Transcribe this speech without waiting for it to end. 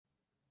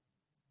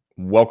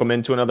Welcome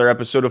into another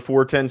episode of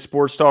 410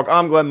 Sports Talk.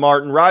 I'm Glenn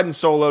Martin, riding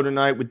solo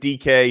tonight with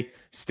DK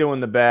still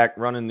in the back,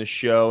 running the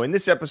show. In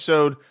this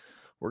episode,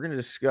 we're going to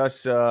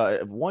discuss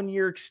a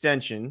one-year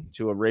extension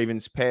to a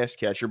Ravens pass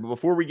catcher. But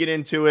before we get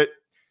into it,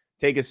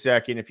 take a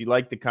second. If you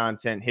like the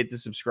content, hit the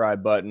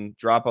subscribe button,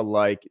 drop a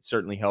like. It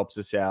certainly helps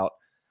us out.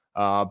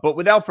 But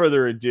without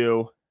further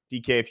ado,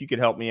 DK, if you could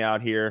help me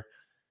out here.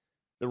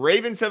 The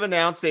Ravens have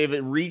announced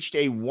they've reached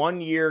a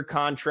one-year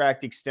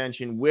contract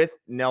extension with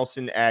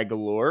Nelson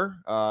Agholor.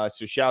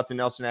 So shout out to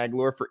Nelson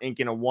Agholor for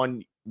inking a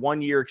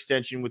one-year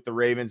extension with the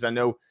Ravens. I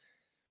know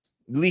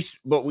at least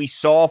what we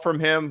saw from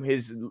him,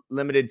 his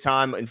limited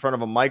time in front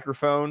of a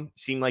microphone,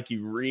 seemed like he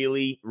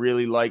really,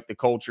 really liked the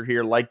culture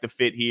here, liked the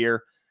fit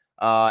here.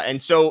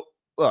 And so,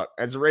 look,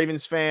 as a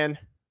Ravens fan,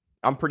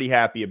 I'm pretty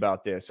happy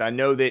about this. I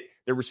know that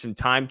there were some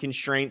time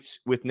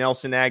constraints with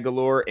Nelson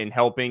Agholor in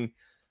helping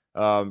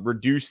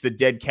reduce the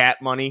dead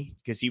cap money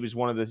because he was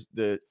one of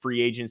the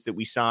free agents that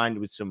we signed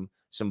with some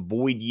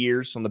void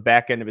years on the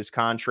back end of his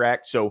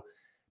contract. So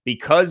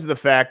because of the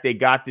fact they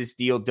got this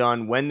deal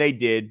done when they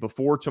did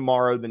before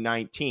tomorrow, the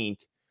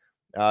 19th,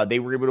 they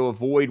were able to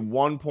avoid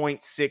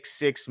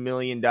 $1.66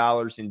 million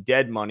in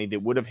dead money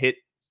that would have hit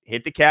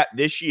the cap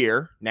this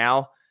year.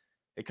 Now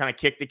they kind of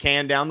kicked the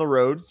can down the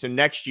road. So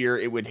next year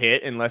it would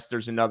hit unless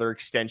there's another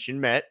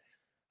extension met.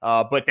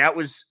 But that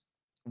was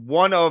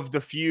one of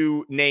the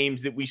few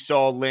names that we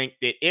saw linked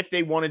that if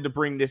they wanted to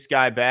bring this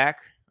guy back,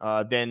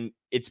 then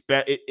it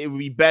would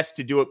be best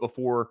to do it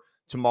before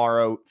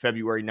tomorrow,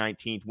 February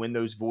 19th, when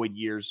those void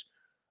years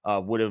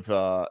would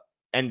have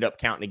ended up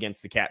counting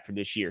against the cap for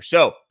this year.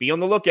 So be on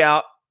the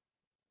lookout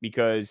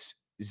because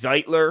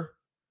Zeitler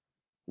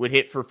would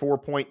hit for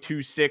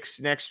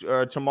 4.26 next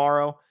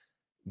tomorrow,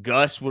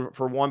 Gus for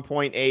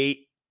 1.8,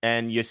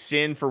 and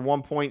Yasin for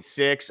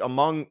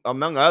 1.6,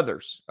 among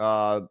others.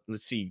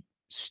 Let's see.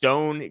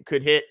 Stone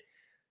could hit.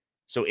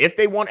 So if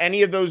they want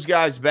any of those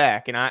guys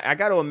back, and I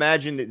got to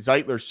imagine that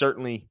Zeitler's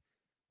certainly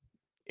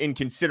in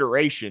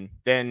consideration,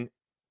 then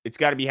it's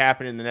got to be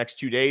happening in the next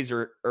 2 days,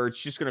 or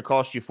it's just going to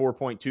cost you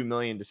 $4.2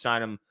 million to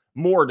sign him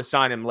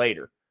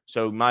later.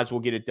 So might as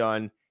well get it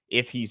done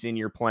if he's in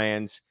your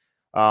plans.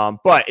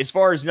 But as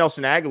far as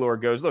Nelson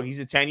Agholor goes, look, he's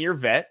a 10-year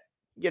vet.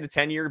 You get a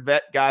 10-year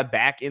vet guy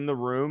back in the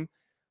room.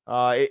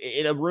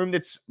 In a room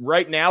that's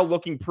right now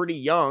looking pretty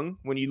young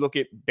when you look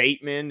at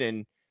Bateman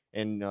and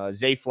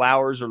Zay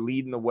Flowers are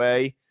leading the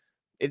way.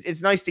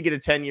 It's nice to get a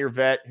 10-year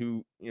vet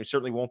who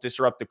certainly won't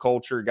disrupt the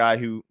culture, a guy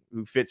who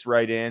fits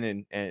right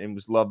in and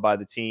was loved by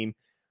the team.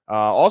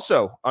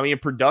 Also, I mean, a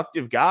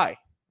productive guy,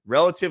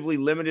 relatively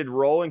limited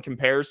role in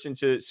comparison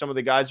to some of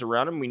the guys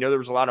around him. We know there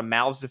was a lot of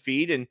mouths to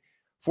feed, and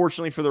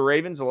fortunately for the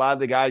Ravens, a lot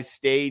of the guys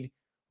stayed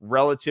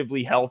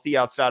relatively healthy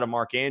outside of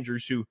Mark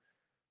Andrews, who,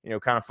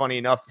 kind of funny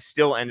enough,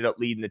 still ended up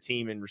leading the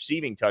team in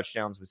receiving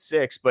touchdowns with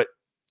 6. But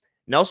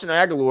Nelson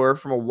Agholor,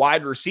 from a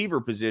wide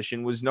receiver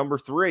position, was number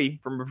 3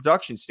 from a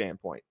production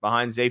standpoint,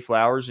 behind Zay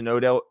Flowers and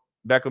Odell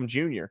Beckham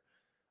Jr.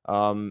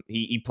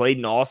 He played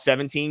in all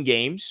 17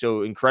 games,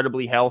 so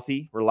incredibly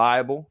healthy,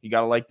 reliable. You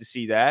got to like to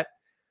see that.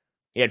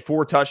 He had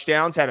 4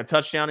 touchdowns, had a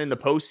touchdown in the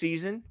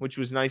postseason, which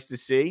was nice to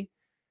see.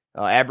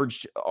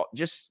 Averaged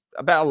just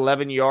about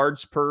 11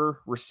 yards per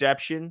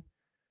reception.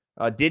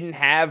 Didn't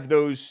have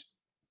those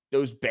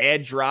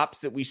bad drops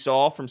that we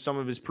saw from some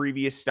of his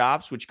previous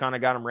stops, which kind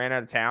of got him ran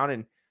out of town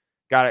and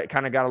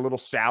got a little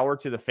sour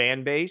to the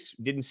fan base.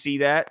 Didn't see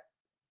that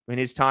in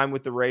his time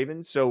with the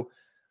Ravens. So,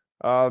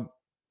 I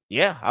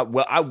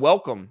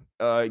welcome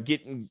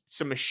getting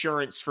some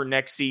assurance for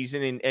next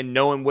season and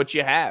knowing what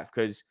you have,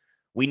 because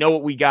we know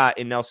what we got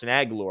in Nelson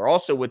Agholor.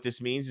 Also, what this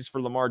means is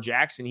for Lamar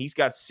Jackson, he's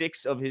got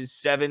 6 of his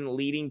 7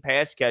 leading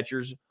pass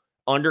catchers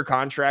under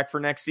contract for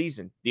next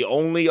season. The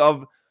only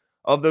of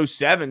those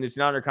 7 that's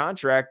not under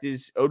contract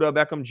is Odell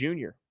Beckham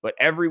Jr. But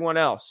everyone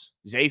else,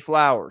 Zay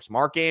Flowers,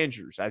 Mark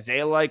Andrews,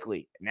 Isaiah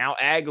Likely, now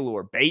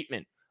Agholor,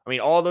 Bateman, I mean,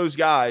 all those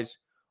guys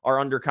are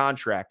under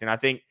contract. And I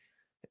think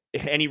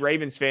any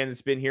Ravens fan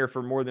that's been here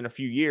for more than a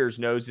few years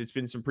knows it's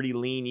been some pretty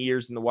lean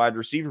years in the wide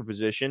receiver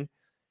position.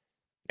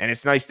 And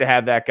it's nice to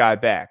have that guy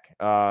back.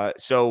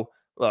 So,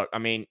 look, I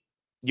mean,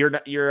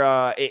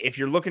 if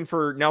you're looking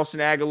for Nelson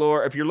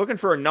Agholor, if you're looking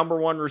for a number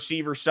 1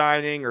 receiver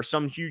signing or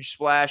some huge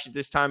splash at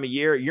this time of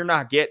year, you're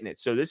not getting it.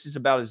 So this is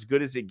about as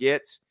good as it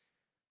gets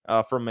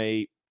from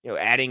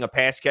adding a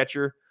pass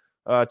catcher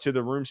to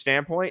the room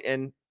standpoint.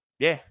 And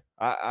yeah,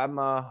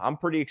 I'm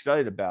pretty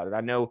excited about it.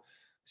 I know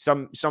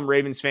some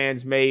Ravens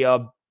fans may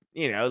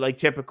like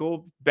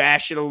typical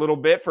bash it a little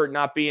bit for it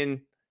not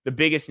being the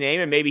biggest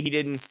name, and maybe he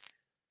didn't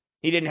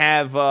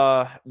have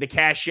the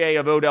cachet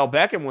of Odell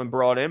Beckham when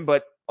brought in,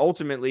 but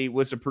ultimately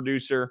was a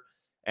producer,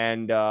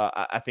 and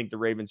I think the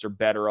Ravens are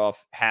better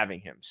off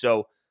having him.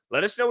 So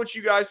let us know what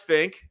you guys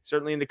think,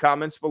 certainly in the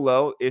comments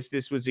below, if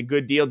this was a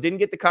good deal. Didn't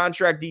get the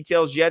contract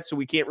details yet, so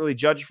we can't really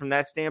judge it from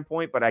that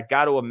standpoint, but I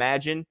got to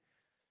imagine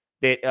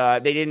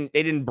that they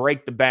didn't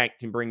break the bank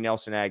to bring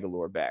Nelson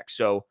Agholor back.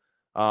 So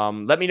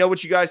let me know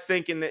what you guys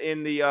think in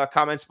the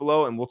comments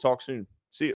below, and we'll talk soon.